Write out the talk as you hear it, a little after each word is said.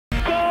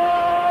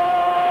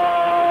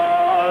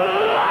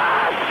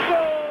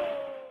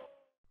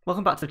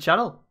Welcome back to the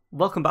channel.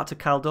 Welcome back to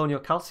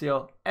Caldogno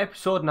Calcio,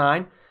 episode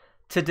 9.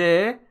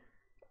 Today,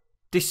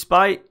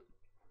 despite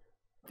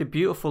the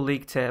beautiful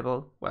league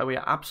table, where we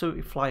are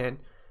absolutely flying,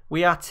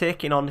 we are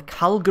taking on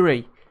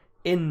Cagliari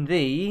in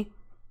the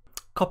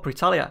Coppa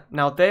Italia.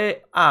 Now,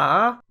 they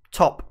are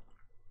top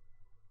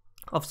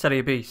of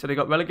Serie B, so they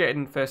got relegated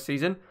in the first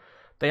season.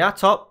 They are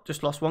top,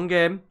 just lost one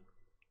game.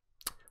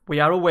 We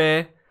are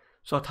away,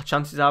 so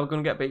chances are we're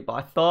going to get beat, but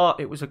I thought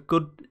it was a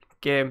good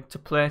game to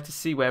play to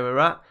see where we're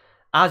at.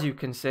 As you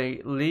can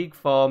see, league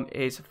form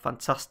is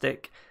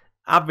fantastic.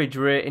 Average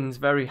ratings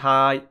very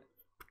high.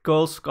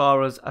 Goal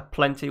scorers are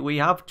plenty. We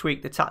have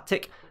tweaked the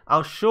tactic.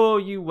 I'll show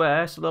you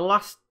where. So the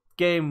last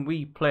game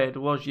we played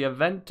was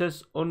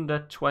Juventus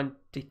under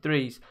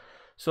 23s.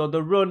 So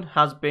the run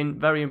has been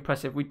very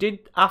impressive. We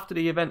did, after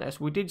the Juventus,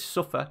 we did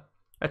suffer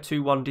a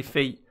 2-1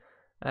 defeat.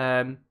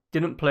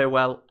 Didn't play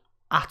well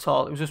at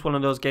all. It was just one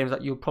of those games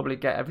that you'll probably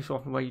get every so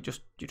often where you're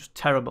just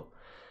terrible.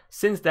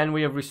 Since then,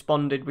 we have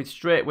responded with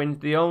straight wins.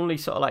 The only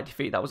sort of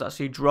defeat that was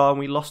actually a draw, and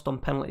we lost on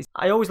penalties.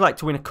 I always like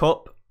to win a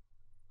cup.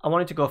 I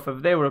wanted to go for,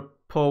 they were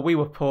poor, we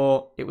were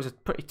poor. It was a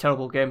pretty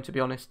terrible game, to be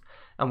honest.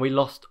 And we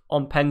lost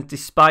on pens.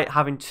 Despite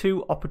having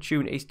 2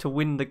 opportunities to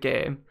win the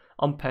game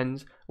on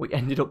pens, we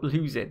ended up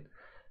losing.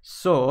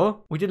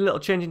 So, we did a little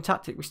change in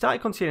tactic. We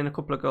started conceding a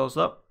couple of goals,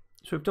 though.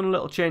 So, we've done a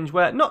little change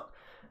where, not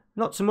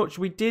so much.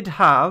 We did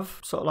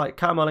have sort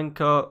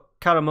of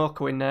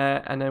Karamoko in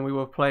there, and then we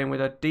were playing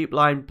with a deep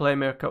line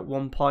playmaker at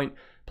one point,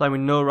 playing with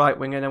no right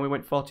winger, and then we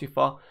went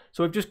 4-2-4.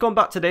 So we've just gone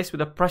back to this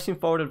with a pressing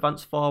forward,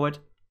 advance forward.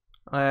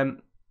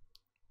 Playing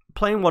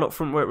one up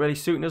front where it really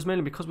suiting us,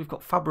 mainly because we've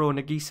got Fabio and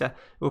Nagisa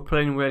who are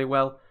playing really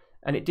well,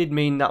 and it did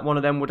mean that one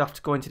of them would have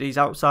to go into these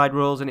outside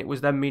roles, and it was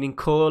them meaning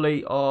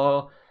Coley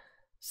or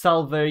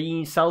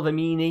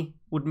Salvemini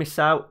would miss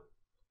out,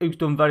 who's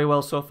done very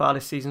well so far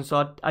this season.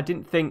 So I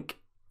didn't think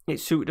it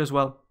suited us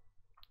well.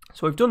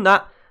 So we've done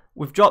that.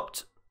 We've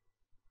dropped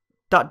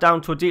that down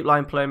to a deep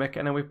line playmaker,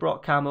 and then we've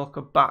brought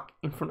Karamoko back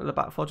in front of the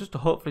back four, just to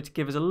hopefully to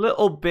give us a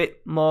little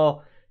bit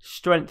more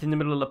strength in the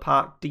middle of the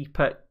park,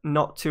 deeper,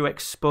 not to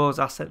expose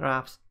our centre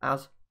halves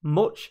as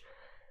much.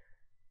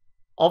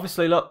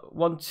 Obviously, look,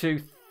 1,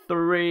 2,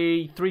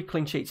 3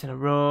 clean sheets in a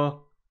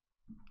row,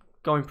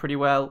 going pretty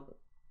well.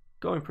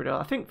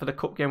 I think for the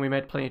cup game we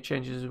made plenty of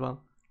changes as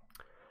well.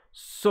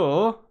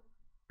 So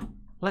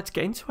let's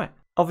get into it.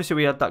 Obviously,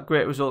 we had that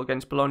great result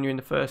against Bologna in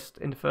the first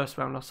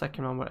round or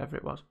second round, whatever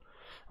it was.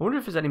 I wonder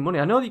if there's any money.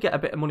 I know you get a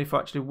bit of money for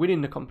actually winning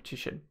the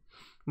competition.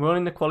 We're only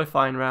in the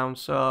qualifying round,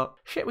 so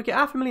shit, we get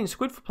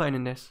 £500,000 for playing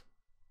in this.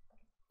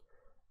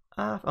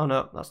 Oh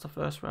no, that's the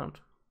first round.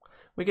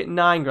 We get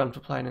 £9,000 for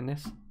playing in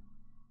this.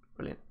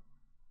 Brilliant.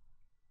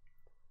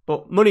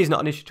 But money's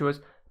not an issue to us.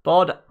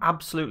 Board are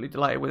absolutely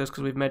delighted with us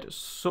because we've made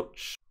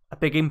such a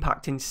big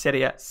impact in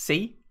Serie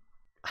C.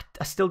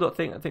 I still don't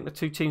think. I think the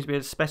two teams, be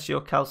it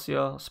Spezia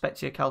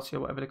Calcio,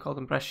 whatever they call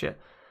them, Brescia,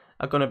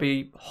 are going to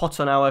be hot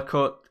on our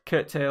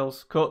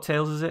coattails,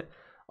 is it?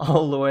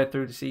 All the way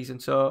through the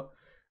season. So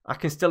I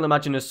can still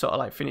imagine us sort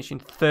of finishing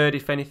third,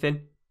 if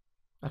anything.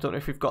 I don't know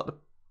if we've got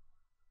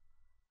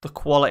the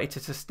quality to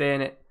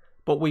sustain it,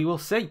 but we will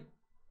see.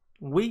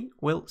 We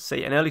will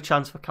see. An early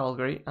chance for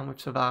Cagliari, and we've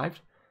survived.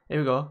 Here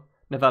we go.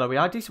 Novella, we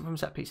are decent from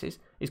set pieces.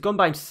 He's gone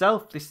by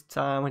himself this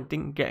time and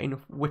didn't get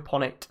enough whip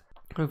on it.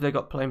 Who have they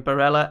got playing?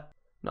 Barella.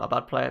 Not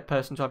a bad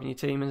person to have in your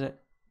team, is it?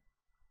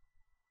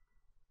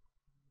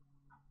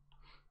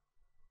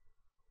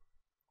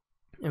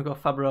 Here we go,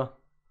 Fabio.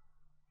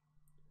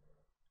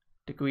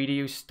 De Guidi,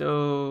 who's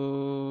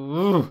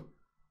still...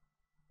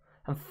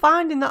 I'm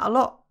finding that a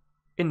lot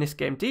in this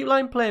game. Deep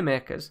line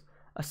playmakers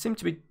seem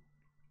to be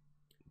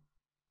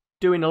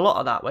doing a lot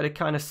of that, where they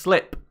kind of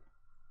slip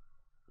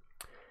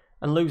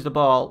and lose the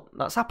ball.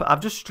 That's happened.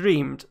 I've just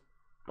streamed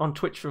on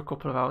Twitch for a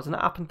couple of hours, and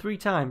that happened 3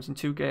 times in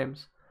 2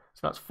 games. So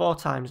that's 4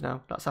 times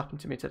now that's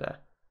happened to me today.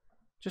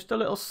 Just a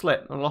little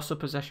slip and loss of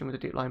possession with a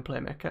deep line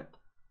playmaker.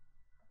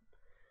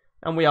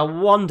 And we are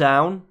 1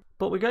 down,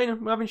 but we're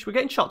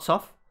getting shots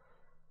off.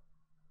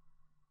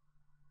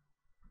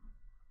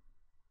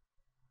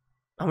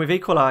 And we've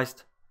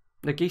equalised.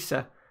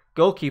 Nagisa,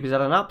 goalkeeper's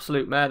had an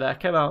absolute mare there.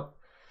 Came out,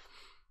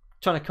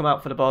 trying to come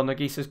out for the ball.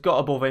 Nagisa's got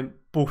above him.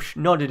 Bush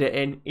nodded it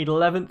in.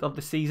 11th of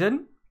the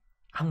season.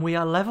 And we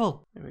are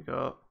level. Here we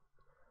go.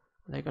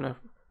 They're going to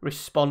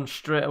respond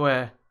straight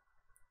away.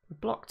 We've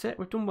blocked it.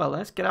 We've done well.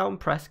 Let's get out and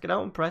press. Get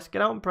out and press.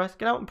 Get out and press.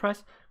 Get out and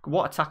press.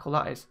 What a tackle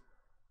that is.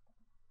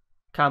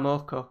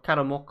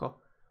 Karamoko.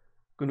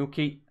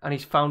 Gunuki. And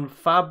he's found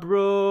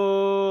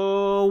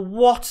Fabio.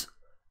 What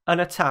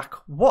an attack.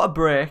 What a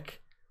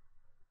break.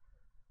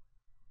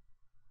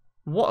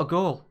 What a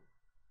goal.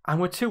 And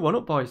we're 2-1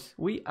 up, boys.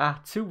 We are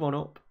 2-1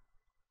 up.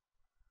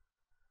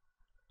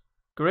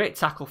 Great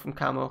tackle from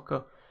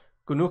Karamoko.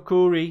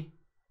 Gunukuri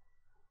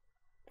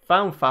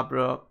found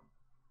Fabio.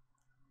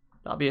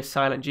 That'll be a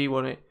silent G,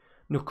 won't it?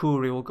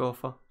 Nukuri will go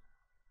for.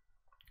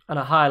 And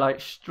a highlight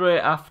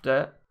straight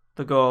after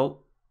the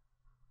goal,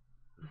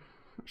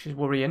 which is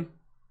worrying.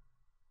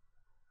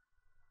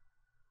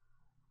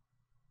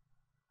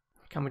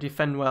 Can we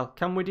defend well?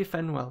 Can we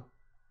defend well?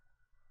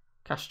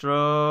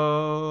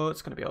 Castro,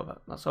 it's going to be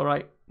over. That's all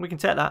right. We can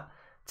take that.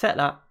 Take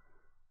that.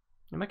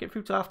 You make it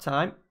through to half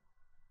time.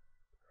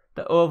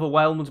 They're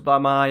overwhelmed by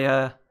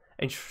my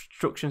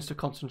instructions to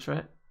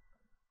concentrate.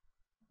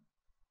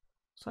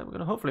 So we're going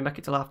to hopefully make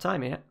it till half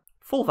time here.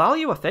 Full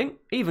value, I think.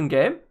 Even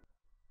game.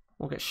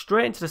 We'll get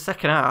straight into the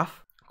second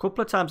half. A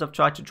couple of times I've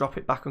tried to drop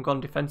it back and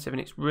gone defensive,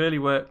 and it's really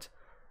worked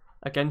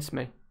against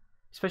me.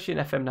 Especially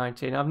in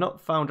FM19. I've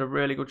not found a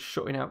really good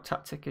shutting out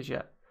tactic as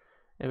yet.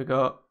 Here we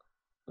go.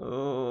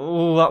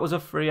 Oh, that was a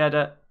free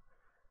header.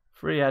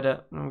 Free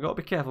header. And we've got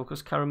to be careful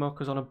because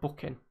Karamoka's on a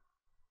booking.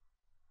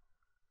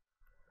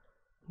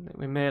 I think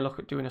we may look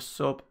at doing a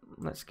sub.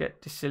 Let's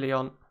get Disili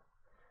on.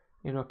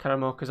 You know,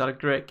 Karamoka's had a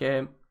great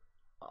game.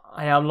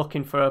 I am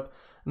looking for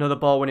another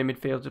ball-winning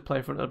midfielder to play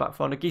in front of the back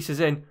four. Nagisa's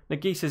in.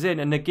 Nagisa's in.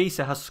 And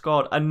Nagisa has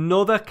scored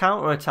another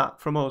counter-attack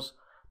from us.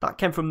 That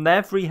came from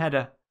their free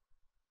header.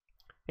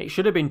 It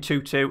should have been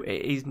 2-2.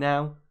 It is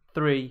now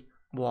 3-1.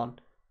 What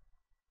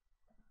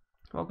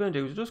we're going to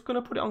do is we're just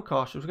going to put it on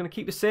cautious. We're going to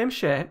keep the same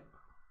shape.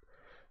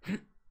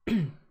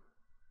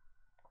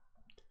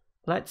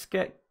 Let's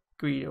get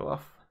Guido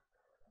off.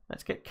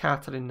 Let's get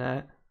Carter in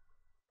there.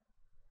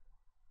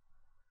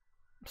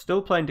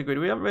 Still playing De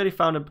Guido. We haven't really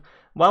found a...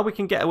 While we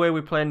can get away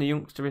with playing the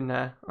youngster in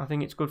there, I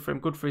think it's good for him.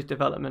 Good for his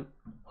development.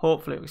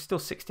 Hopefully. He's still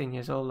 16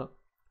 years old, look.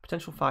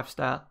 Potential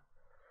 5-star.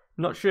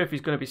 I'm not sure if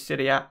he's going to be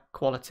Serie A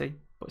quality,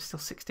 but he's still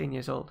 16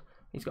 years old.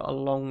 He's got a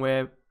long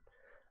way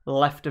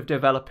left of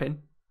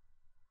developing.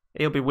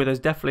 He'll be with us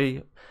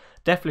definitely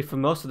for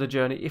most of the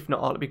journey, if not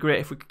all. It'd be great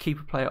if we could keep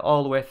a player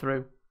all the way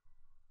through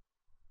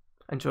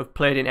and to have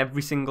played in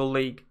every single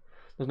league.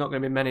 There's not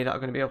going to be many that are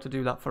going to be able to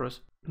do that for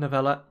us.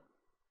 Novella,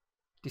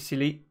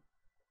 Disili.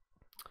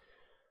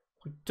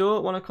 We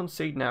don't want to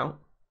concede now.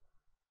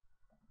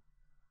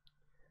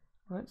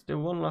 Let's do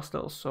one last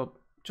little sub,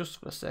 just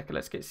for a second.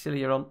 Let's get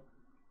Cilia on.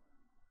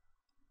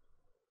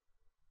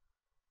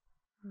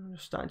 I'm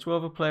just starting to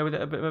overplay with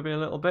it a bit, maybe a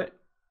little bit.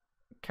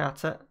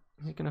 Carter,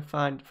 is he going to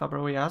find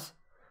Fabro? He has.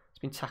 He's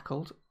been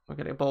tackled. We're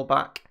getting a ball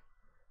back.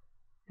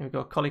 Here we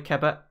go. Collie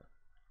Kebet,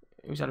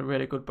 who's had a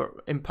really good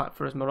impact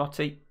for us.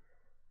 Marotti.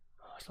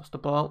 Oh, he's lost the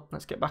ball.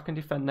 Let's get back and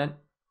defend then.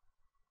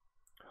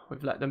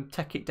 We've let them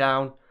take it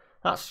down.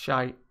 That's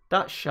shite.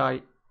 That's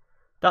shite.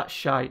 That's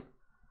shite.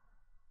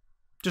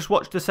 Just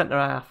watch the centre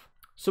half.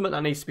 Something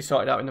that needs to be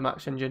sorted out in the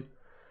Max engine.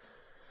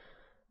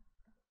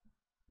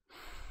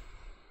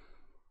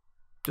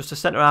 Just a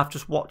centre half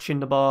just watching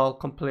the ball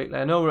completely.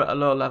 I know we're at a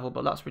low level,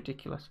 but that's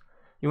ridiculous.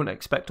 You wouldn't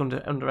expect under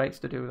 8s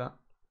to do that.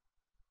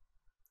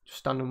 Just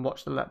stand and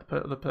watch let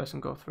the other person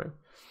go through.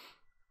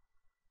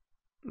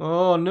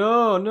 Oh,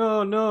 no,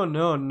 no, no,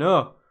 no,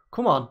 no.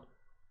 Come on.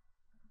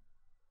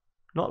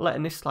 Not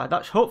letting this slide.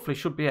 That hopefully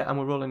should be it, and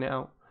we're rolling it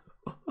out.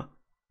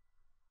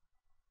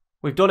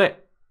 We've done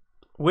it.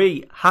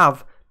 We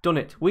have done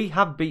it. We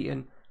have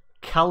beaten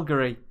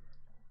Cagliari.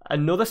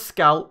 Another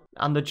scalp,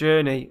 and the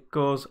journey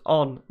goes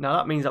on. Now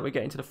that means that we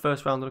get into the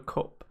first round of the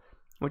cup,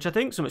 which I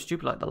think is something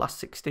stupid like the last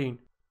 16.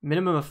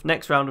 Minimum of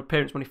next round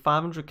appearance money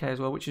 500k as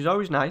well, which is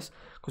always nice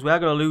because we are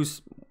going to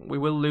lose. We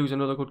will lose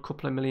another good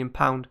couple of £1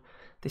 million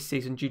this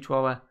season due to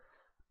our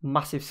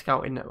massive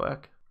scouting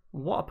network.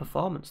 What a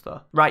performance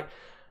though! Right,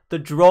 the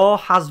draw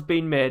has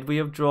been made. We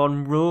have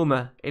drawn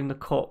Roma in the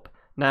cup.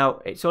 Now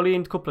it's only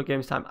in a couple of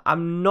games time.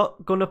 I'm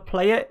not going to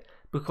play it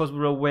because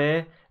we're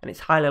away and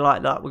it's highly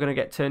like that we're going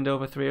to get turned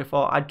over 3 or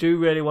 4. I do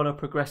really want to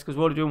progress because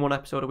we're only doing 1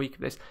 episode a week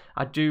of this.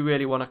 I do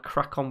really want to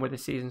crack on with the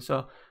season.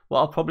 So what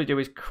I'll probably do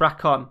is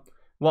crack on.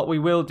 What we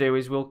will do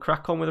is we'll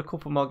crack on with a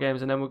couple more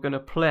games and then we're going to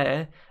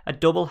play a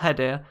double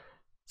header.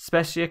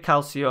 Spezia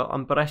Calcio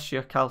and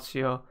Brescia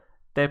Calcio.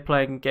 They're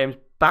playing games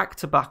back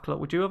to back. Look,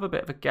 we do have a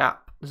bit of a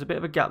gap. There's a bit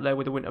of a gap there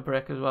with the winter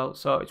break as well.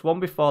 So it's one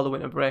before the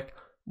winter break,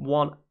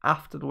 one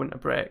after the winter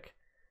break.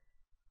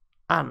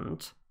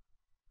 And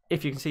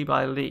if you can see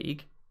by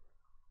league,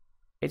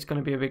 it's going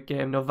to be a big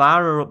game.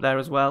 Novara up there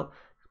as well.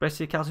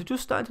 Brescia Calcio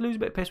just starting to lose a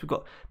bit of pace. We've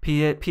got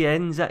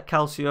Pienza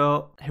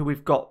Calcio, who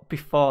we've got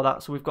before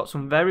that. So we've got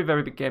some very,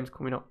 very big games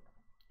coming up.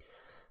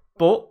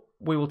 But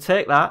we will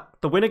take that.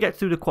 The winner gets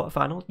through the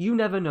quarterfinal. You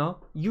never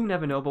know. You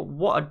never know. But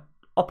what an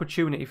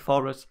opportunity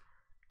for us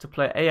to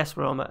play AS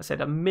Roma. I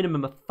said a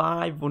minimum of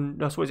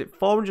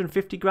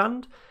 450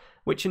 grand,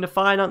 which in the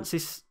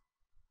finances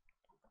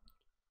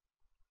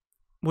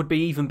would be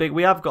even big.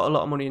 We have got a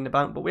lot of money in the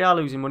bank, but we are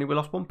losing money. We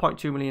lost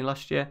 1.2 million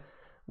last year.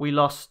 We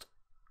lost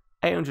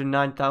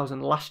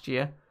 809,000 last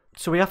year.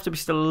 So we have to be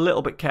still a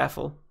little bit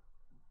careful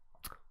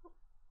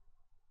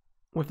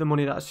with the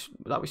money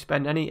that we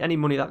spend. Any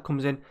money that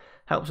comes in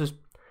helps us.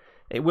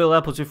 It will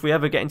help us if we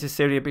ever get into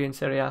Serie B and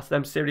Serie A. So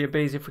them Serie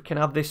Bs, if we can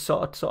have this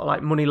sort of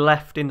like money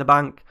left in the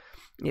bank,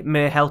 it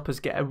may help us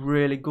get a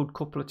really good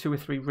couple of 2 or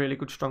 3 really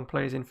good strong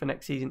players in for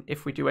next season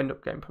if we do end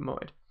up getting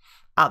promoted.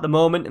 At the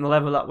moment, in the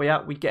level that we're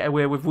at, we get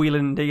away with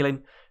wheeling and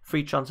dealing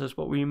free transfers,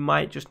 but we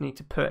might just need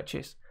to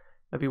purchase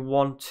maybe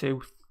 1,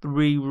 2,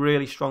 3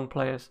 really strong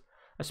players,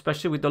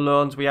 especially with the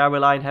loans. We are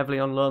relying heavily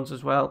on loans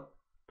as well.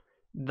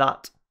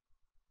 That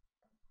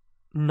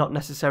not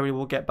necessarily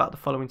will get back the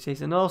following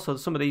season. Also,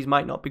 some of these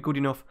might not be good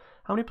enough.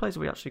 How many players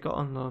have we actually got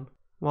on loan?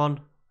 1,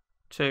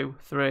 2,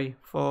 3,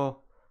 4,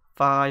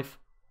 5,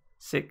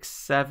 6,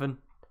 7,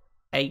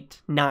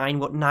 8, 9.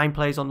 What, 9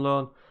 players on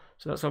loan?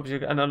 So that's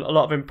obviously, and a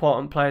lot of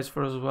important players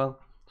for us as well.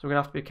 So we're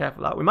going to have to be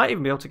careful of that. We might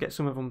even be able to get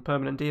some of them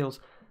permanent deals.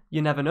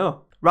 You never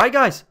know. Right,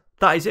 guys,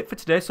 that is it for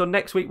today. So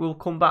next week we'll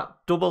come back,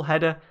 double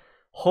header.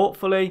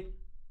 Hopefully,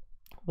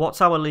 what's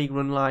our league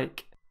run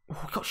like? Oh,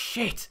 we've got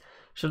shit.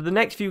 So the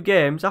next few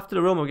games, after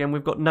the Roma game,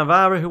 we've got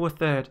Navarra, who are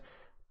 3rd.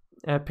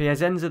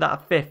 Piacenza, that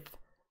are 5th.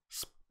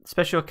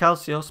 Spezia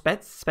Calcio,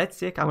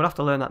 Spezia, I'm going to have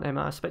to learn that name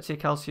out. Spezia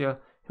Calcio,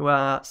 who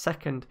are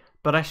 2nd.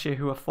 Brescia,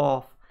 who are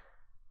 4th.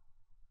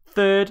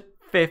 3rd,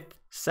 5th,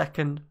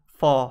 2nd,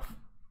 4th.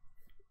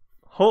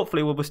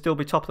 Hopefully we'll still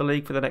be top of the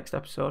league for the next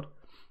episode.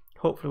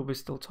 Hopefully we'll be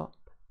still top.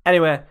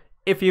 Anyway,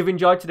 if you've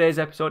enjoyed today's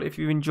episode, if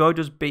you've enjoyed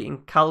us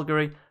beating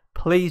Calgary,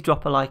 please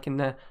drop a like in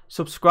there.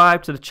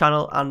 Subscribe to the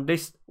channel, and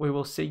we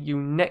will see you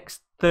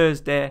next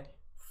Thursday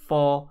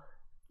for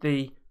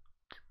the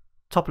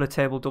top of the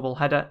table double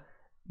header.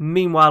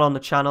 Meanwhile, on the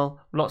channel,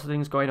 lots of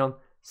things going on.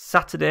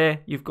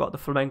 Saturday, you've got the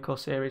Flamenco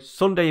series.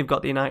 Sunday, you've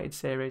got the United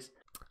series.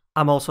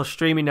 I'm also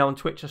streaming now on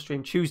Twitch. I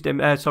stream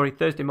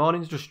Thursday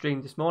mornings. Just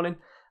streamed this morning.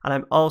 And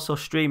I'm also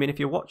streaming, if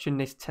you're watching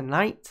this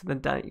tonight, the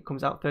day it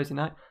comes out Thursday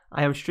night,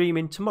 I am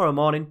streaming tomorrow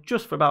morning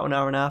just for about an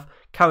hour and a half,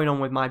 carrying on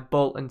with my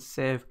bolt and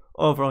save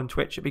over on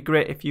Twitch. It'd be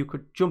great if you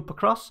could jump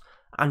across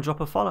and drop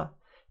a follow.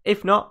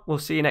 If not, we'll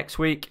see you next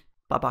week.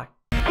 Bye-bye.